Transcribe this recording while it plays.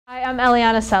Hi, I'm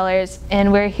Eliana Sellers,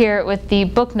 and we're here with the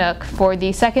Book Nook for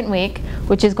the second week,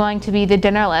 which is going to be The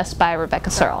Dinner List by Rebecca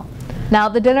Serle. Now,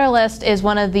 The Dinner List is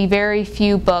one of the very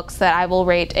few books that I will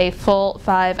rate a full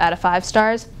 5 out of 5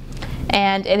 stars,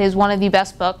 and it is one of the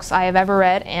best books I have ever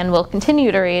read and will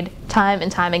continue to read time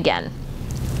and time again.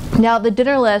 Now, The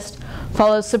Dinner List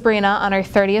follows Sabrina on her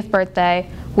 30th birthday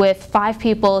with 5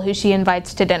 people who she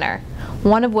invites to dinner,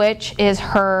 one of which is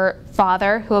her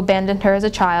father, who abandoned her as a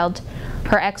child,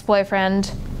 her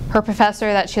ex-boyfriend, her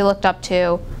professor that she looked up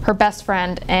to, her best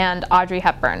friend, and Audrey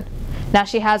Hepburn. Now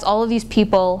she has all of these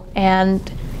people,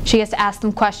 and she gets to ask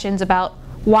them questions about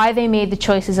why they made the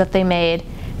choices that they made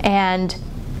and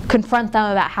confront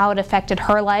them about how it affected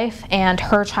her life and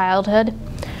her childhood.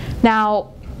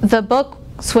 Now, the book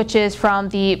switches from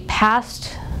the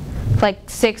past, like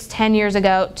 6-10 years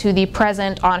ago, to the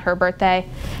present on her birthday,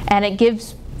 and it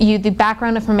gives you the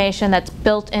background information that's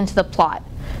built into the plot.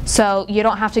 So you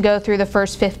don't have to go through the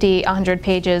first 50, 100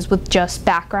 pages with just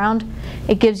background.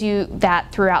 It gives you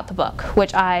that throughout the book,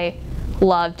 which I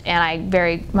loved and I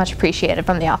very much appreciated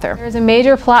from the author. There's a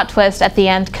major plot twist at the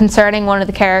end concerning one of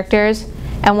the characters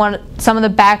and some of the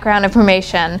background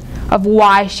information of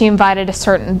why she invited a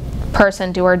certain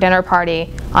person to her dinner party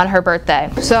on her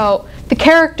birthday. So the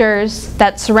characters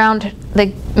that surround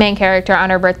the main character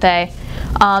on her birthday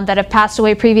that have passed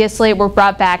away previously were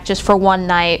brought back just for one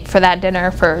night for that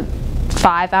dinner for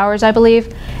 5 hours, I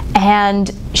believe, and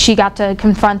she got to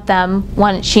confront them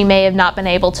when she may have not been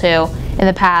able to in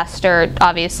the past or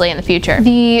obviously in the future.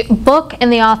 The book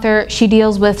and the author, she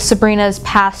deals with Sabrina's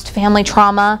past family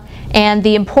trauma and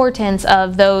the importance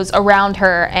of those around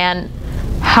her and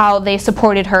how they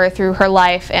supported her through her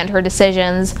life and her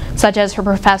decisions, such as her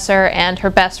professor and her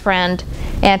best friend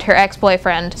and her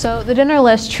ex-boyfriend. So The Dinner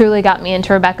List truly got me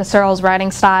into Rebecca Serle's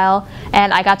writing style,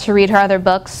 and I got to read her other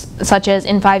books, such as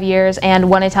In 5 Years and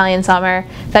One Italian Summer,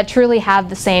 that truly have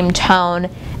the same tone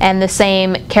and the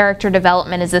same character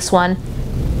development as this one.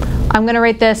 I'm going to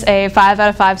rate this a 5 out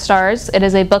of 5 stars. It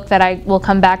is a book that I will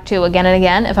come back to again and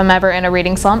again if I'm ever in a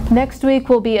reading slump. Next week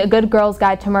will be A Good Girl's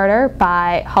Guide to Murder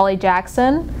by Holly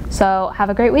Jackson. So have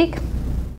a great week.